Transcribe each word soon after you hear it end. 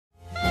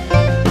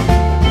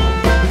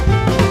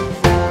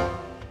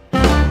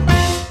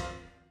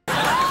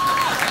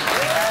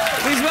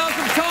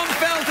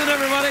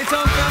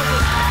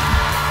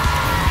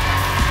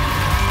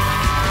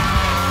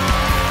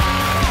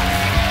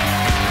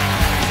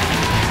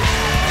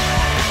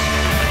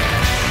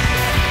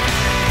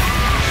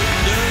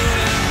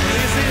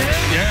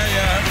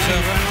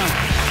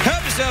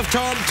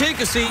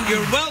a seat. You're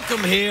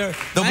welcome here.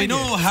 There'll be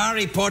no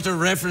Harry Potter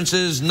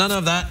references, none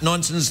of that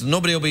nonsense.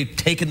 Nobody will be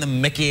taking the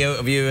mickey out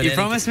of you. You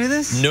promise me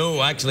this?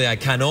 No, actually, I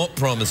cannot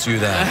promise you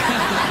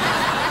that.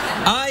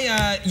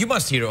 You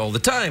must hear it all the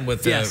time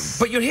with... Yes.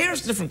 But your hair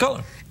is a different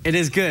colour. It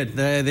is good.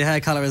 The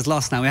hair colour is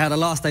lost now. We had a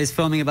last day's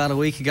filming about a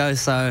week ago,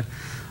 so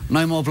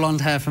no more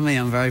blonde hair for me.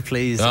 I'm very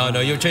pleased. Oh,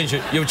 no, you'll change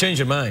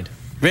your mind.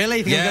 Really?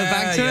 You think you'll go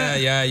back to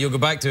it? Yeah, you'll go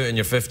back to it in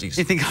your 50s.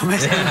 You think I'll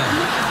miss it?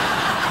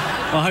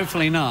 Well,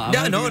 hopefully not.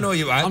 I'm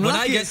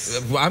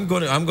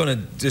gonna.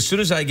 As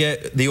soon as I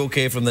get the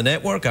okay from the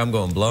network, I'm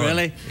going blonde.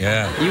 Really?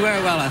 Yeah. You wear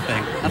it well, I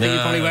think. I think you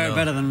probably wear it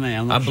better than me.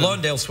 I'm sure.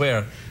 blonde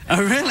elsewhere.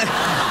 Oh, really?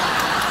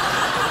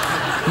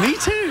 Me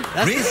too.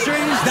 That's really?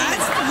 strange.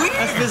 That's weird.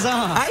 That's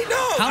bizarre. I know.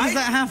 How does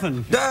that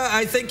happen?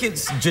 I think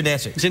it's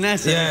genetic.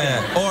 Genetic.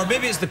 Yeah. Okay. Or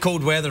maybe it's the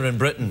cold weather in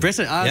Britain.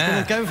 Britain. I was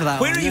going to go for that.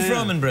 Where are you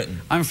from in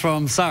Britain? I'm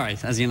from Surrey,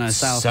 as you know,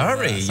 south.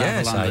 Surrey.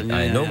 South of London.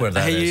 I know where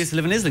that is. You used to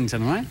live in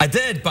Islington, right? I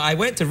did, but I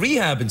went to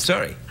rehab in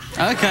Surrey.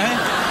 Okay.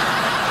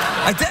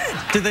 I did.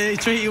 Did they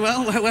treat you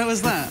well? Where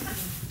was that?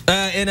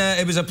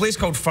 It was a place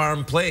called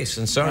Farm Place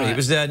in Surrey. Right. It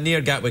was near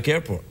Gatwick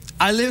Airport.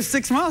 I live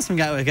 6 miles from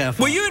Gatwick Airport.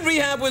 Were you in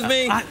rehab with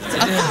me? I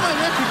thought I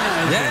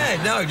recognised it.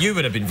 Yeah, no, you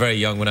would have been very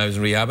young when I was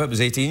in rehab. It was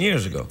 18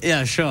 years ago.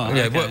 Yeah, sure.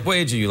 Yeah, okay. What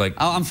age are you, like?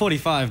 Oh, I'm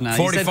 45 now.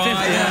 45? You said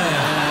 50.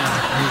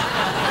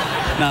 Yeah.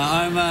 No,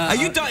 I'm... Are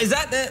you done? Is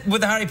that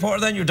with the Harry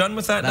Potter then? You're done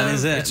with that now? That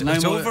is it.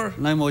 It's over?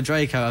 No more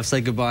Draco. I've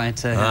said goodbye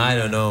to him. I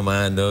don't know,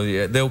 man.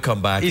 They'll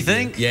come back. You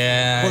think?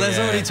 Yeah. Well, there's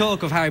already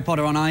talk of Harry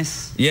Potter on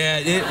ice. Yeah.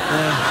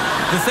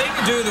 The thing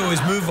to do, though,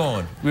 is move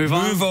on. Move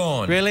on? Move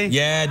on. Really?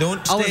 Yeah,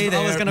 don't stay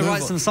there. I was going to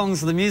write some songs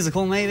for the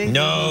musical, maybe?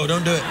 No,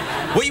 don't do it.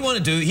 What you want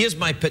to do, here's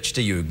my pitch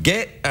to you.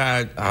 Be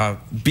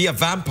a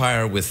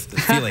vampire with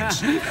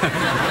feelings.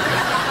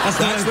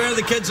 That's where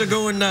the kids are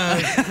going now.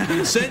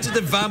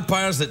 Sensitive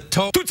vampires that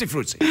talk Tootsie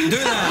Fruitsy. Do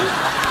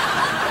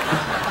that.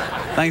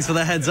 Thanks for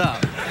the heads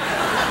up.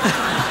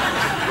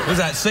 Was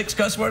that 6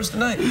 cuss words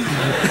tonight?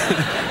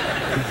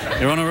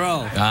 You're on a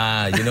roll.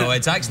 You know,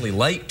 it's actually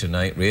light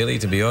tonight, really,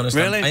 to be honest.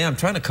 Really? I am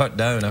trying to cut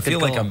down. I feel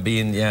like I'm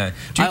being, Do you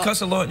cuss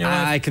a lot in your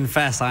life? I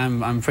confess,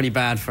 I'm pretty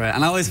bad for it.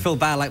 And I always feel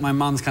bad, like my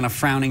mum's kind of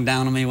frowning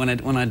down on me when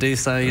I do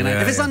so, you know.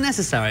 If it's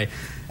unnecessary.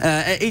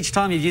 Each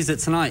time you've used it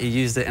tonight, you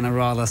used it in a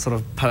rather sort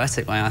of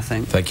poetic way, I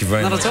think. Thank you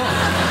very much. Not at all.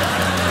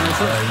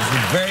 He's a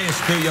very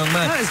astute young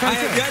man. No, it's very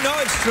true. Yeah, no,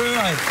 it's true.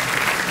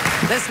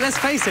 Let's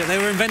face it, they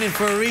were invented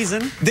for a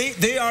reason.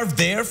 They are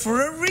there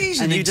for a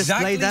reason. And you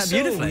displayed that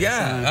beautifully.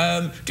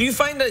 Yeah. So. Do you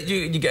find that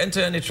you get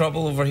into any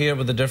trouble over here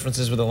with the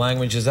differences with the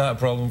language? Is that a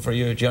problem for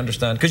you? Do you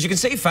understand? Because you can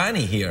say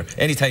fanny here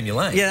anytime you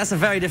like. Yeah, that's a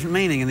very different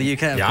meaning in the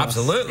UK, of course.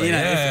 Absolutely. You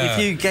know, if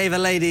you gave a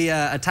lady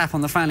a tap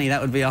on the fanny,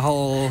 that would be a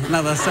whole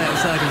another set of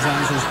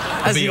circumstances.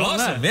 It'd be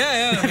awesome.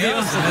 Yeah, it'd be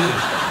awesome.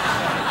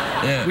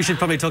 Yeah. We should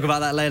probably talk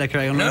about that later,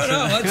 Craig. No,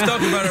 let's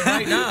talk about it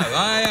right now.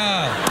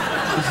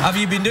 Have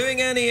you been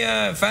doing any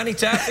fanny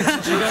tapping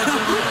since you got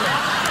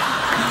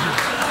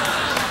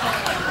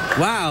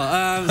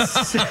Wow.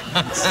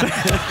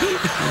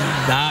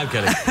 Nah, I'm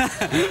kidding.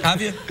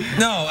 Have you?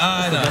 No,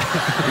 no.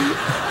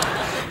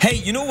 Hey,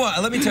 you know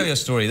what? Let me tell you a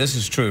story. This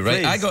is true,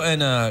 right? Please. I got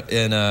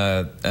in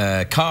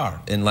a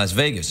car in Las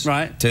Vegas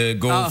to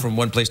go from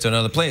one place to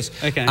another place.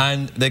 Okay.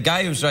 And the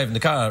guy who was driving the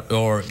car,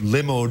 or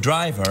limo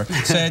driver,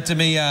 said to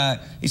me,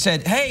 he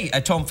said, "Hey,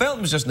 Tom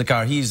Felton was just in the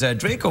car. He's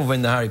Draco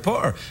in the Harry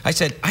Potter." I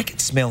said, "I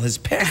could smell his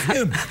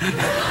perfume."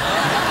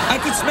 I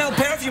could smell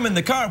perfume in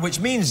the car, which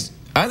means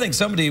I think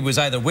somebody was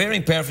either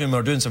wearing perfume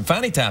or doing some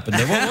fanny tapping.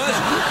 What was it?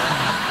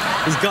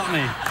 He's got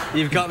me.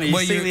 You've got me.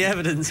 You've seen the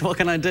evidence. What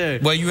can I do?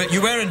 Well,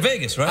 you were in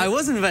Vegas, right? I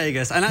was in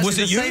Vegas. And actually, was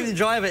it the same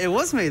driver, it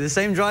was me. The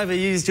same driver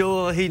used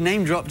he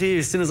name-dropped you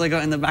as soon as I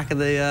got in the back of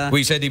the... Well,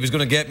 he said he was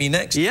going to get me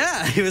next?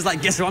 Yeah. He was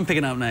like, guess who I'm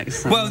picking up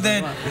next? Well,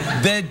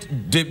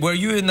 were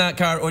you in that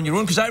car on your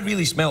own? Because I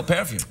really smelled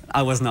perfume.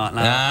 I was not,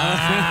 no.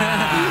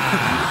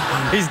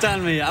 He's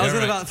done me. I was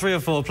with about 3 or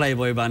 4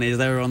 Playboy bunnies.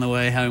 They were on the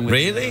way home with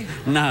Really?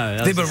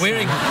 No. They were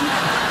wearing...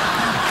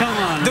 Come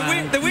on,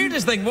 The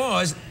weirdest thing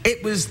was,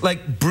 it was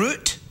like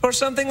Brute or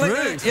something like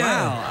that.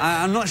 Yeah.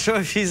 Wow. I'm not sure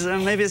if she's...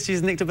 maybe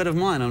she's nicked a bit of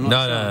mine. I'm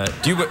not sure. No.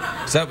 Do you wear...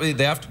 Is that what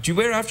do you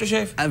wear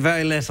aftershave?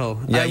 Very little.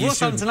 Yeah, you wore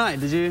some tonight.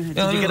 Did you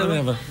get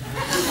a...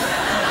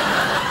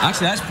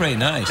 Actually, that's pretty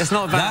nice. It's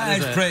not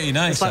bad, That is pretty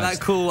nice. It's like that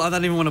cool... I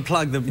don't even want to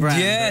plug the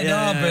brand.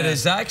 Yeah, but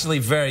it's actually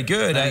very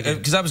good.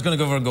 Because I was going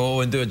to go over and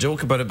go and do a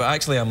joke about it, but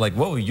actually I'm like,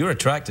 whoa, you're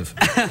attractive.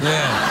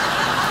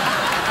 Yeah.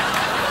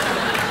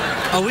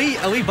 Are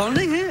we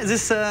bonding here? Is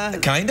this...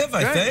 Kind of,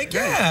 I think.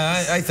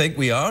 Yeah, I think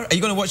we are. Are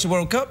you going to watch the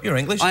World Cup? You're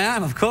English? I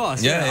am, of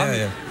course.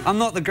 Yeah. I'm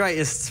not the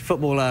greatest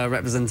football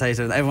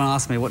representative. Everyone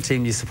asks me, what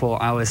team do you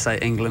support? I always say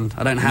England.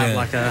 I don't have,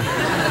 like, a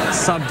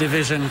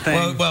subdivision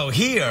thing. Well,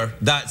 here,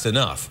 that's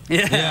enough.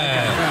 Yeah.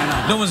 Fair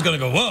enough. No one's going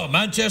to go, whoa,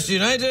 Manchester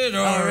United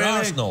or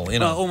Arsenal, you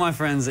know? Well, all my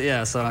friends,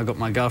 so I've got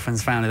my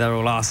girlfriend's family, they're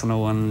all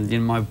Arsenal, and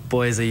my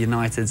boys are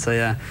United, so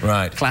yeah.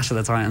 Right. Clash of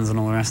the Titans and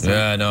all the rest of it.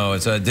 Yeah, no.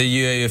 Do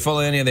you follow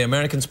any of the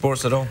American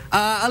sports at all?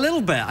 A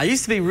little bit. player. I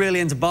used to be really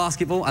into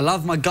basketball. I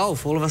love my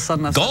golf. All of a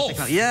sudden, I started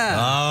golf? Yeah.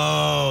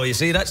 Oh, you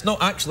see, that's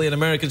not actually an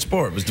American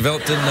sport. It was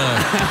developed in...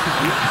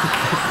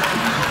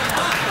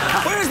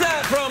 Where's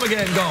that from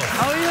again, golf?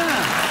 Oh,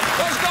 yeah.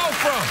 Where's golf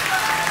from?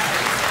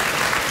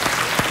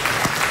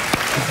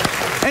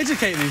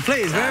 Educate me,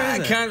 please. Where is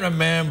it? I can't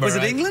remember. Was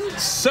it England?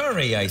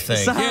 Surrey, I think.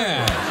 Surrey.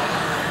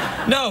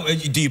 Yeah. No,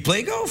 do you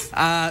play golf?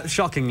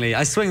 Shockingly.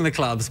 I swing the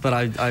clubs, but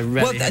I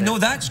rarely hit no, it.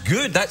 that's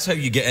good. That's how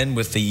you get in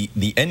with the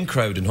in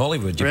crowd in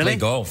Hollywood. You play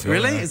golf.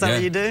 Really? Is that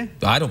what you do?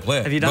 I don't play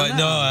it. Have you done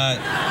that?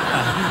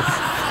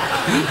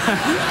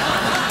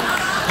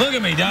 No, look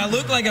at me. Do I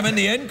look like I'm in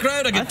the in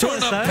crowd? I get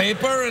torn up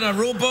paper and a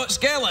robot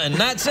skeleton.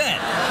 That's it.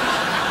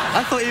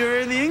 I thought you were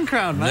in the in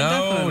crowd, man.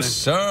 No, definitely.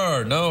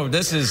 Sir. No,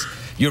 this is...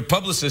 Your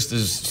publicist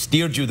has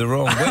steered you the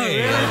wrong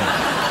way.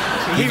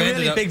 Oh, really? He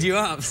really bigged you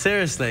up,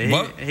 seriously.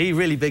 What? He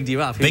really bigged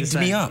you up. Bigged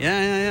me up?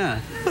 Yeah.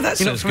 Well, that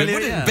sounds good.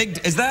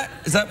 Is that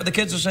what the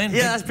kids are saying?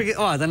 Yeah, that's big.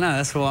 Oh, I don't know.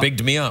 That's what.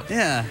 Bigged me up.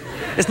 Yeah.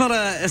 It's not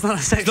a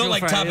sexual. It's not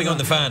like tapping on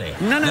the fanny.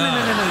 No.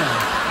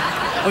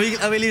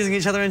 Are we losing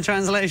each other in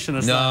translation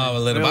or something? No, a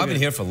little bit. I've been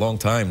here for a long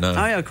time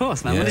now. Oh, yeah, of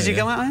course, man. Yeah, when did you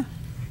come out here?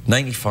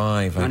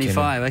 95.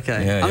 95,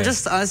 okay. Yeah,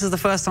 this is the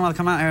first time I've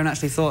come out here and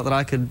actually thought that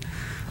I could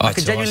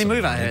genuinely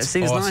move out here. It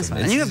seems nice,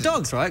 man. And you have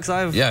dogs, right?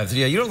 Yeah,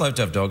 you're allowed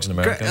to have dogs in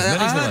America.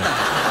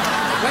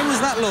 When was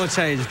that law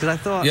changed? Because I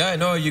thought... Yeah,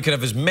 no, you could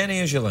have as many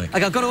as you like.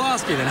 Like, I've got to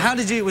ask you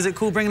then, was it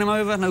cool bringing them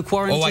over? No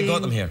quarantine? Oh, I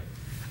got them here.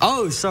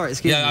 Oh, sorry,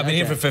 excuse me. Yeah, I've been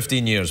here for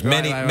 15 years.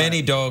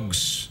 Many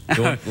dogs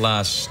don't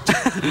last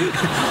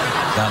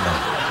that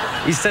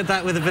long. You said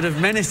that with a bit of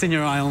menace in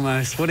your eye,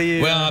 almost. What are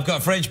you... Well, I've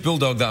got a French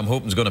bulldog that I'm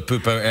hoping is going to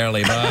poop out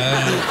early, but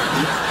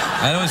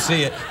I don't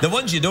see it. The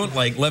ones you don't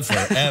like live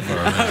forever.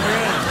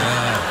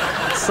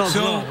 Oh,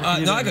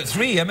 really? No, I got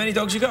 3. How many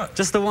dogs you got?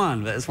 Just the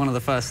one, but it's one of the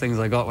first things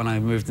I got when I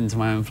moved into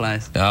my own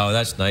place. Oh,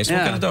 that's nice. Yeah.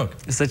 What kind of dog?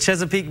 It's a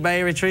Chesapeake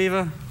Bay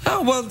Retriever.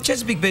 Oh, well,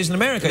 Chesapeake Bay's in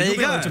America. You'll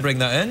be allowed to bring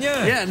that in,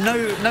 yeah. Yeah,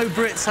 no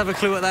Brits have a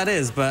clue what that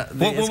is, but...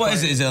 What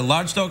is it? Is it a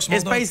large dog, small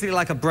dog? It's basically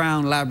like a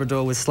brown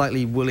Labrador with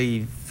slightly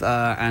woolly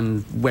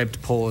and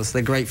webbed paws.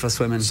 They're great for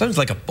swimming. Sounds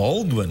like a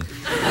Baldwin.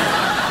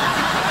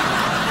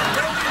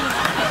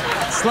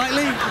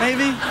 Slightly,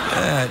 maybe?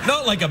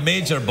 Not like a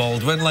major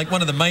Baldwin, like one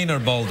of the minor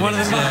Baldwins. One of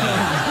the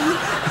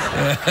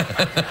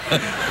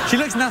She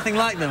looks nothing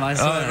like them, I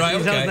swear. Right,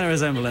 okay. There's no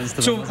resemblance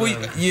to them. So,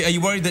 are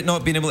you worried that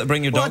not being able to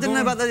bring your dog I didn't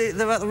know about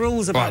the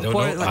rules about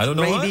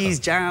rabies,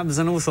 jabs,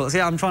 and all sorts.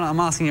 Yeah, I'm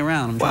asking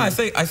around. Well, I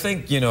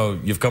think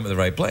you've come to the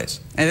right place.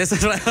 And this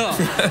is like,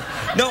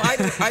 No,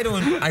 I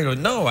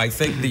don't know. I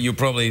think that you're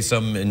probably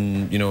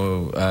some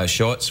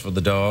shots for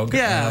the dog.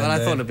 Yeah, but I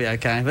thought it'd be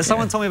okay. But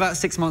someone told me about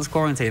 6 months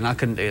quarantine. I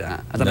couldn't do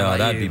that. I don't know about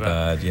that'd be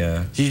bad.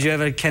 Yeah. Did you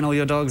ever kennel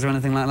your dogs or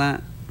anything like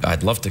that?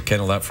 I'd love to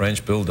kennel that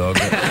French bulldog.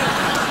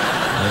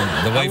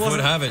 The wife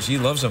won't have it. She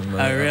loves them.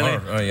 Oh, really?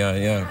 Oh,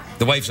 yeah.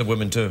 The wife's a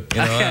woman too. Oh,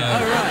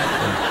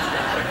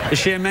 right. Is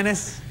she a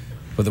menace?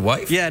 With the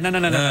wife? Yeah, no. The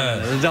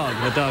dog.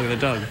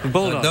 The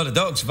bulldog. No, the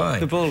dog's fine.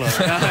 The bulldog.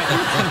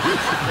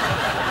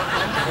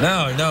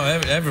 No,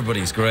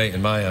 everybody's great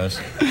in my house.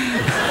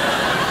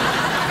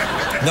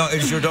 No,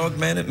 is your dog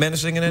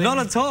menacing in any way?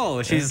 Not at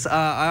all. She's,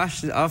 I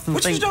often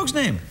What's your dog's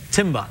name?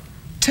 Timber.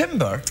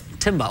 Timber?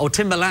 Timber, or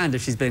Timberland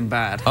if she's been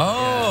bad.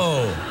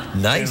 Oh,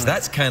 nice.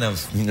 That's kind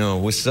of,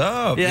 what's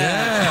up?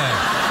 Yeah.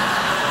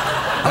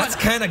 That's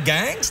kind of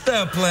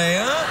gangster play,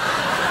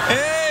 huh?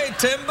 Hey,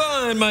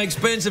 Timber and my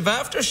expensive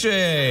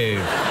aftershave.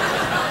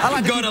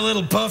 I got a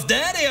little Puff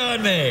Daddy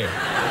on me.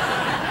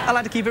 I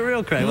like to keep it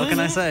real, Craig. What can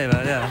I say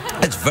about it? Yeah.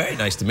 It's very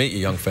nice to meet you,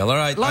 young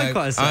fella.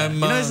 Likewise, sir.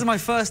 This is my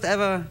first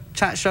ever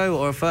chat show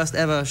or first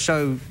ever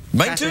show.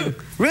 Mine too.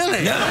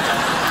 Really?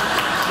 Yeah.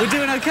 We're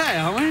doing okay,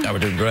 aren't we? Yeah, we're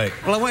doing great.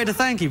 Well, I wanted to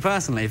thank you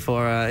personally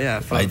for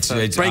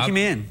breaking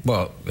me in.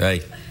 Well,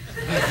 hey.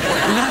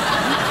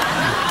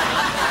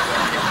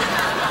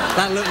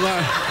 That looked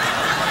like...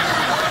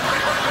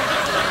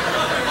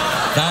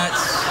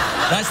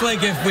 That's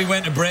like if we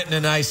went to Britain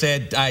and I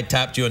said I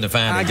tapped you on the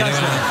fanny.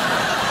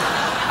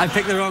 I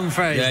picked the wrong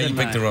phrase. Yeah, you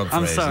picked the wrong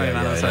phrase. I'm sorry,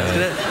 man. I'm sorry.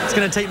 It's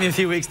going to take me a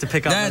few weeks to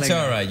pick up. That's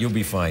all right. You'll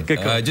be fine.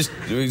 Good call. Just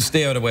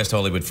stay out of West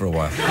Hollywood for a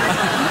while.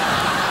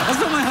 That's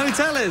what my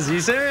hotel is. Are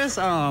you serious?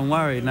 Oh, I'm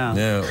worried now.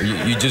 No,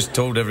 you just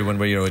told everyone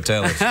where your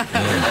hotel is. Ay,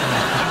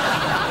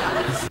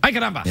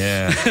 caramba.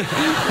 Yeah.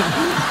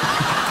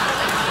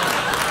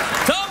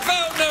 Tom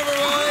Felton,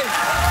 everybody!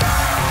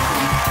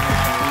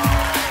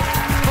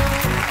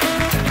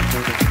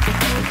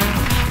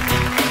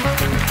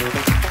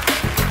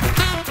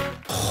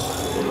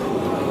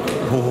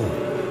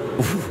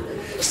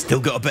 Still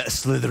got a bit of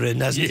slither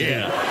in, hasn't he?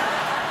 Yeah.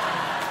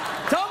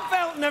 Tom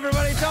Felton,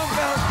 everybody. Tom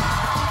Felton.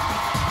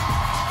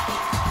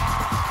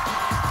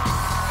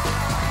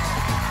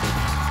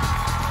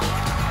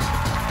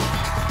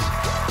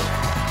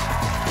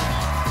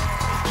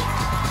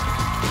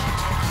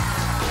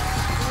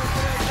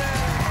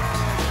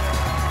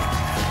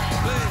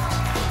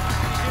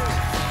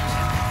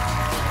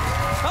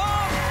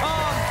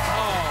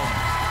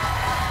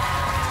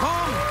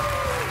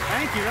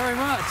 Thank you very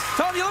much.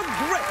 Tom, you look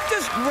great.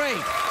 Just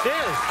great. Cheers.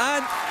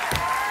 And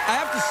I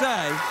have to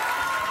say,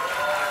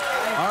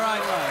 all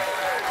right,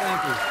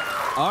 Thank you.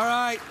 all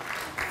right,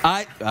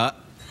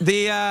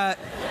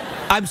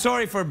 I'm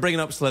sorry for bringing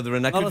up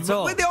Slytherin. Not at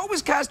all. They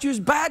always cast you as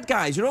bad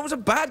guys. You're always a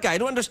bad guy. I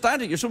don't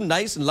understand it. You're so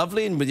nice and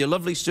lovely and with your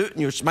lovely suit and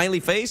your smiley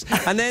face,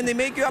 and then they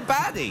make you a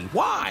baddie.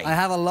 Why? I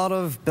have a lot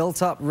of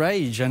built-up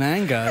rage and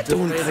anger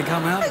ready to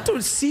come out. I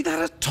don't see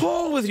that at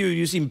all with you.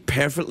 You seem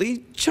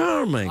perfectly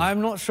charming.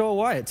 I'm not sure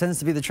why. It tends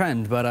to be the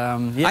trend, but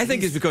yeah, I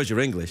think it's because you're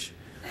English.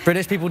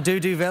 British people do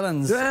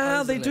villains.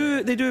 Well, they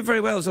do it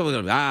very well. So,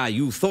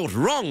 you thought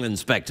wrong,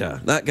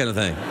 Inspector. That kind of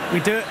thing. We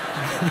do it.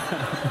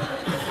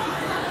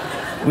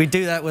 We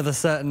do that with a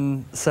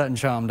certain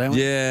charm, don't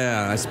we?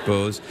 Yeah, I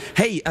suppose.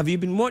 Hey, have you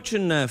been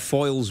watching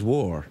Foyle's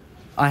War?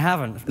 I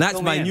haven't. That's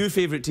Fill my me in. new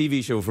favourite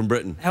TV show from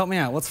Britain. Help me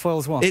out. What's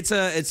Foyle's War? It's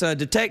a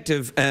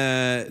detective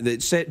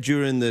that's set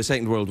during the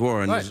Second World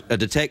War, and he's a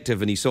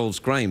detective and he solves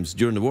crimes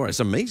during the war. It's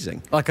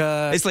amazing.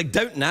 It's like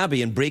Downton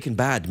Abbey and Breaking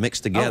Bad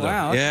mixed together. Oh,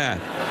 wow. Okay. Yeah.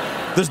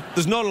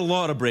 There's not a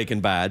lot of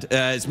Breaking Bad.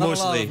 It's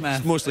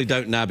mostly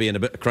Downton Abbey and a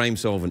bit of crime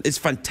solving. It's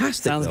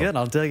fantastic. Sounds good.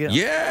 I'll dig it.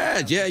 Yeah,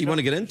 you want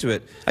to get into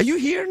it. Are you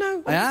here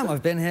now? I am.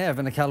 I've been here. I've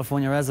been a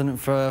California resident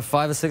for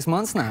 5 or 6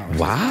 months now.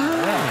 Wow.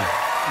 Yeah.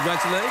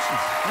 Congratulations.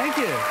 Thank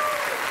you.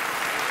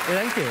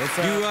 Yeah, thank you.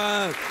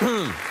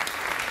 It's,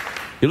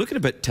 you're looking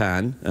a bit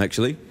tan,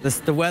 actually.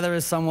 The weather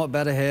is somewhat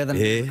better here than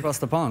across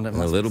the pond. A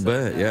little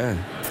bit, yeah.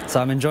 So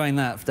I'm enjoying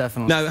that,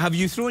 definitely. Now, have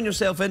you thrown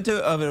yourself into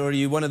it, or are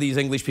you one of these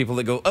English people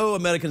that go, oh,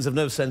 Americans have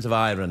no sense of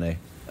irony,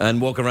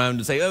 and walk around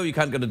and say, oh, you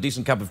can't get a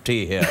decent cup of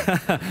tea here?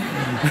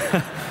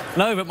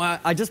 No,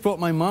 but I just brought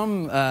my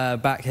mum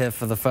back here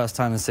for the first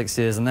time in 6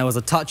 years, and there was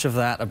a touch of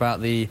that about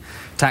the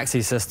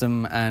taxi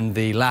system and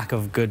the lack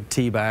of good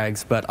tea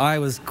bags, but I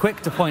was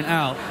quick to point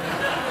out...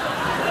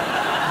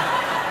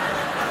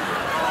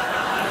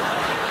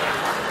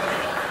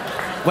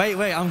 Wait,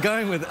 I'm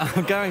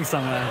going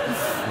somewhere.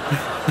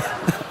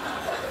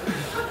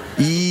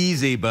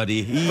 Easy, buddy.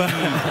 Easy.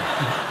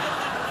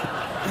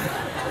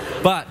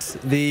 But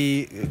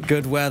the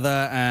good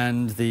weather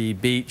and the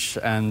beach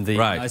and the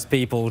nice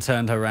people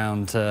turned her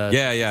around to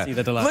see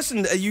the delight.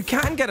 Listen, you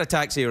can get a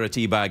taxi or a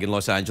tea bag in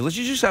Los Angeles.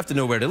 You just have to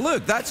know where to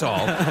look, that's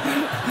all.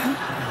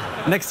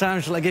 Next time,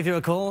 shall I give you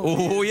a call?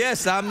 Oh,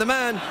 yes, I'm the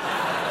man.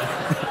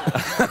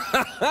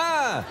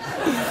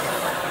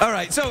 All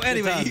right, so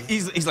anyway,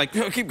 he's like,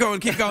 oh, keep going.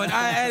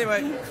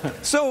 Anyway,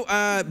 so,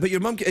 but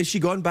your mum, has she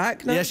gone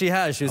back now? Yeah, she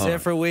has. She was here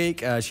for a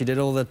week. She did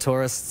all the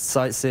tourist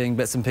sightseeing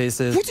bits and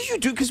pieces. What do you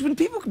do? Because when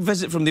people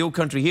visit from the old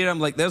country here, I'm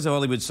like, there's a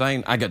Hollywood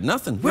sign. I got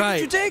nothing. Where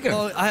did you take her?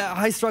 Well,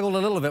 I struggled a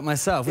little bit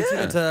myself. We took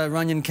her to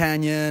Runyon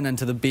Canyon and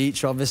to the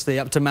beach, obviously,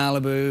 up to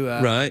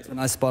Malibu. Right. A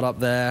nice spot up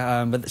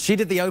there. But she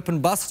did the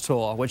open bus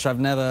tour, which I've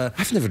never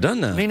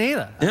done that. Me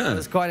neither. Yeah. I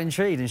was quite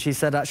intrigued, and she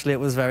said actually it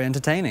was very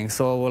entertaining.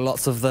 Saw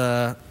lots of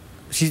the...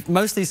 She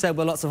mostly said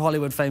where lots of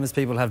Hollywood famous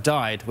people have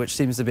died, which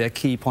seems to be a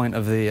key point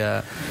of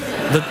the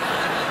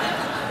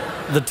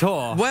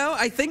tour. Well,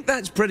 I think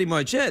that's pretty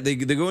much it. They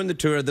go on the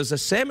tour. There's a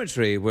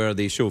cemetery where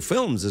they show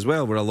films as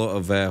well, where a lot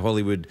of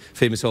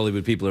famous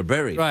Hollywood people are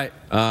buried. Right.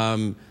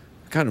 I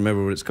can't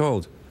remember what it's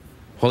called.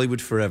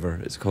 Hollywood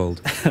Forever, it's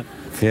called.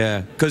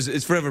 Yeah, because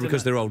it's forever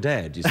because they're all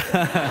dead. You see.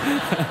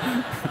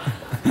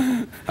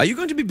 Are you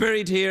going to be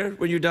buried here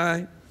when you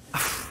die?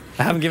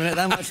 I haven't given it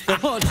that much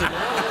thought.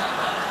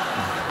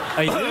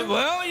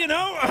 Well, you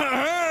know...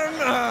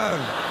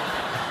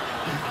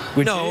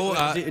 would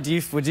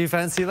you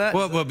fancy that?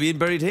 Well, being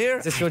buried here?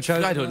 Is this your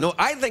choice? I don't know.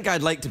 I think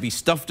I'd like to be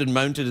stuffed and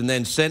mounted and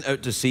then sent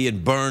out to sea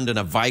and burned in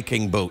a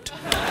Viking boat.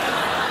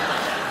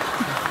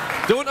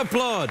 Don't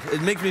applaud.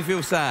 It makes me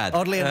feel sad.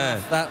 Oddly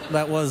enough,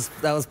 that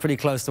was pretty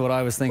close to what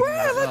I was thinking.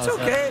 Well, that's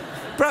okay.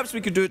 So. Perhaps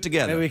we could do it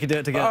together. Maybe we could do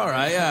it together. All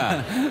right,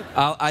 yeah.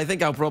 I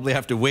think I'll probably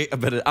have to wait a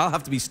bit. I'll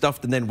have to be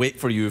stuffed and then wait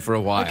for you for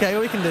a while. Okay,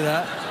 well, we can do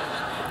that.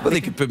 Well, they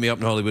could put me up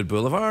in Hollywood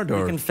Boulevard,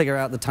 or... We can figure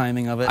out the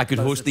timing of it. I could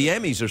host the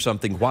Emmys or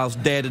something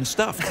whilst dead and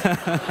stuffed.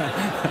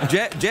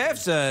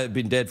 Jeff's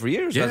been dead for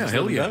years. Yeah,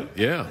 hell yeah.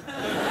 Yeah.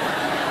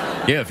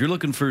 Yeah, if you're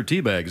looking for tea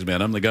bags,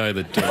 man, I'm the guy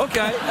that...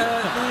 Okay,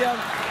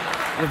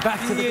 we're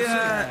back to the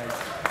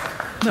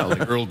No,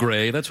 like Earl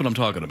Grey, that's what I'm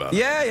talking about.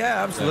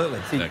 Yeah, absolutely.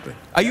 Exactly.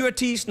 Are you a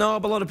tea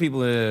snob? A lot of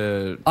people...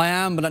 I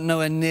am, but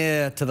nowhere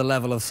near to the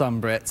level of some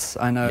Brits.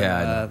 I know,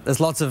 I know. There's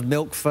lots of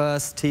milk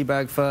first, tea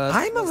bag first.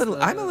 I'm a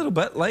little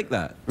bit like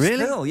that.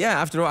 Really? Still, yeah.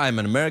 After all, I'm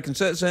an American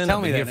citizen. Tell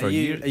me here then, for are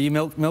you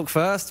milk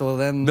first or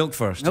then... Milk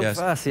first, milk yes.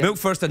 First, yeah. Milk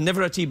first and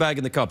never a tea bag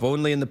in the cup,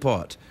 only in the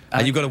pot.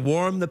 And you've got to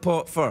warm the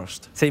pot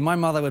first. See, my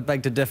mother would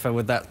beg to differ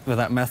with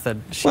that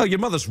method. Well, your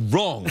mother's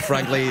wrong,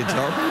 frankly,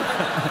 Tom.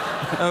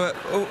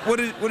 What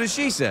did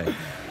she say?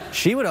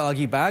 She would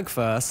argue bag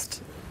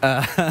first.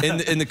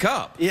 In the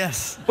cup?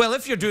 Yes. Well,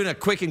 if you're doing a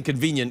quick and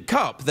convenient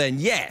cup, then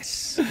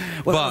yes.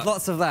 Well, there was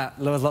lots of that.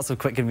 There was lots of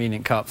quick,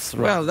 convenient cups.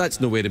 Right. Well,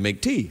 that's no way to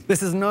make tea.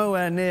 This is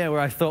nowhere near where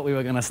I thought we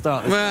were going to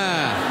start.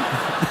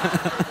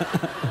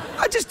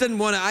 just didn't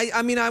want to.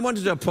 I mean, I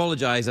wanted to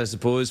apologise, I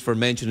suppose, for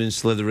mentioning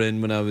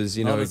Slytherin when I was,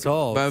 you know. Not at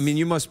all. But I mean,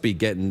 you must be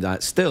getting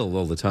that still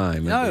all the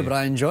time. No, but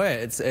I enjoy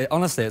it.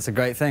 Honestly, it's a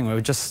great thing. I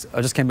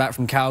just came back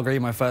from Calgary,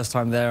 my first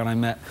time there, and I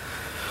met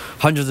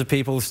hundreds of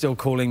people still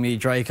calling me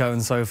Draco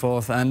and so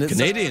forth. And it's,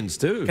 Canadians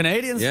too.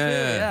 Canadians too,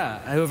 yeah.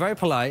 Who are very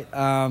polite.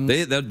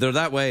 They're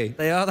that way.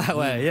 They are that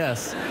way,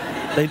 yes.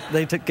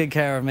 They took good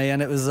care of me,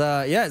 and it was,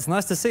 yeah, it's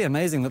nice to see.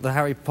 Amazing that the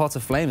Harry Potter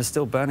flame is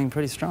still burning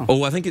pretty strong.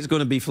 Oh, I think it's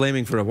going to be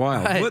flaming for a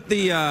while. Right. What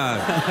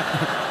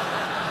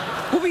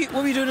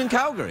were you doing in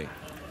Calgary?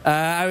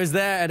 I was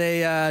there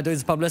at doing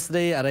some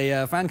publicity at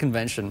a fan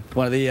convention.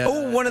 One of the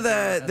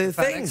the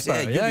things.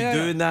 Expo. Yeah, you'll be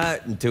doing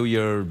that until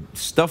you're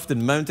stuffed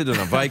and mounted on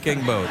a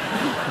Viking boat.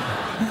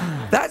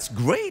 That's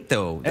great,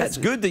 though. That's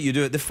good that you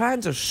do it. The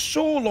fans are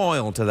so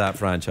loyal to that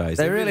franchise.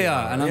 They really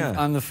are. And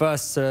I'm the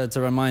first to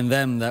remind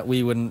them that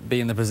we wouldn't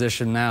be in the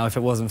position now if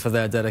it wasn't for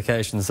their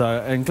dedication.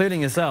 So, including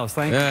yourselves,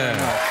 thank you very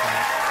much. All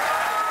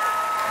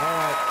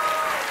right.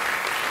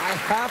 I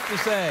have to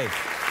say,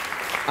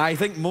 I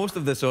think most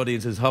of this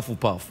audience is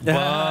Hufflepuff,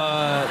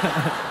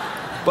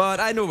 but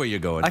I know where you're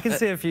going. I can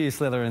see a few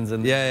Slytherins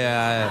in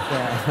there.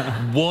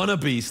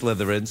 Wannabe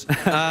Slytherins,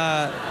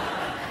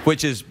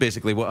 which is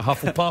basically what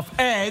Hufflepuff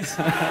is.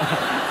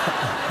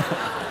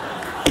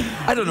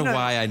 I don't know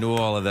why I know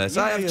all of this.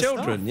 I have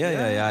children.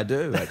 Yeah, I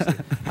do, actually.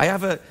 I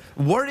have a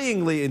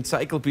worryingly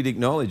encyclopedic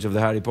knowledge of the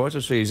Harry Potter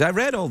series. I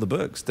read all the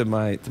books to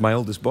my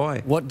oldest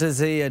boy. What does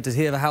he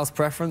have a house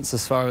preference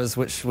as far as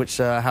which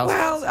house?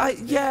 Well,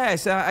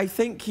 yes, I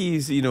think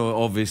he's, you know,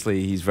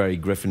 obviously he's very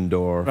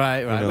Gryffindor.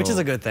 Right, you know. which is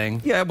a good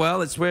thing. Yeah,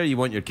 well, it's where you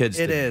want your kids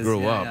to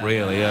grow up,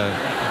 really.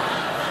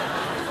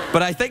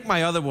 But I think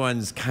my other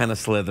one's kind of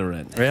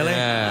Slytherin. Really?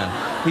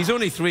 Yeah. He's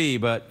only 3,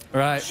 but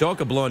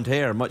shock of blonde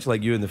hair, much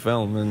like you in the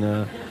film.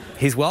 And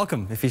he's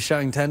welcome. If he's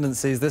showing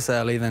tendencies this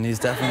early, then he's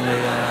definitely...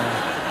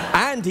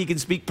 And he can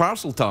speak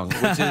parcel tongue,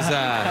 which is...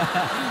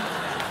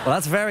 Well,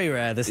 that's very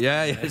rare.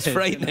 Yeah, it's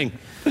frightening.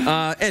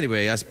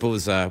 Anyway, I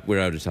suppose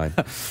we're out of time.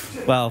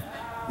 Well...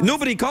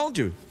 Nobody called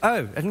you. Oh,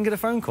 I didn't get a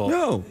phone call.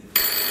 No.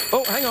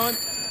 Oh, hang on.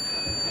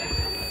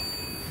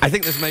 I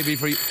think this may be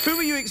for you. Who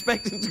were you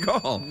expecting to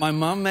call? My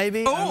mum,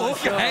 maybe? Oh,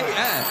 okay,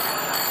 yeah.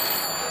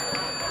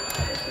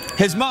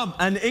 His mum,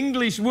 an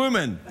English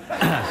woman.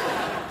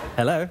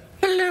 Hello.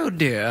 Hello,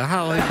 dear.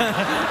 How are you?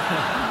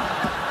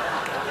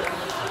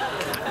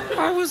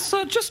 I was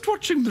just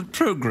watching the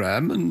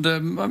program, and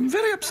I'm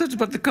very upset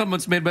about the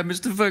comments made by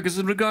Mr.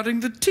 Ferguson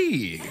regarding the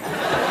tea.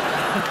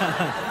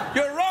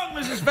 You're wrong,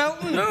 Mrs.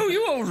 Felton. No,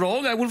 you are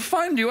wrong. I will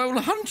find you. I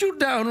will hunt you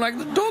down like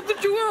the dog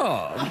that you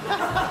are.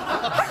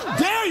 How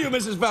dare you,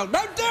 Mrs. Felton?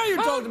 How dare you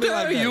talk to me like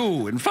that? How dare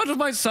you? In front of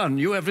my son,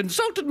 you have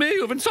insulted me.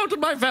 You have insulted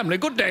my family.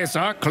 Good day,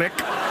 sir. Click.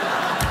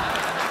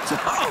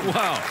 Oh,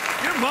 wow.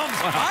 Your mum's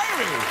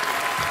fiery.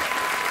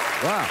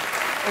 Wow.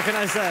 What can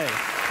I say?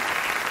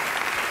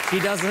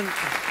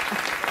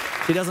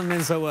 She doesn't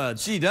mince her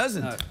words. She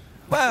doesn't? No.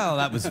 Well,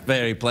 that was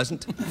very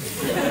pleasant.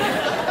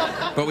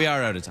 But we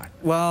are out of time.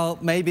 Well,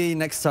 maybe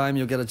next time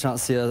you'll get a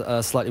chance to see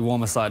a slightly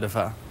warmer side of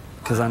her.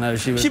 Because I know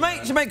she was... She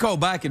might call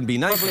back and be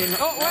nice. Oh, wait,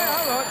 hold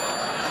on.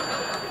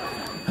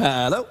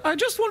 Hello? I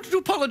just wanted to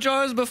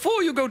apologize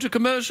before you go to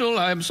commercial.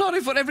 I'm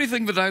sorry for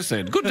everything that I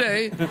said. Good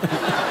day.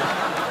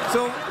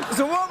 So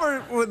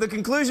the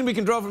conclusion we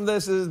can draw from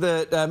this is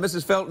that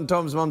Mrs. Felton,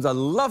 Tom's mum's a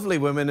lovely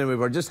woman, and we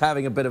were just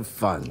having a bit of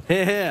fun.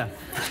 Here.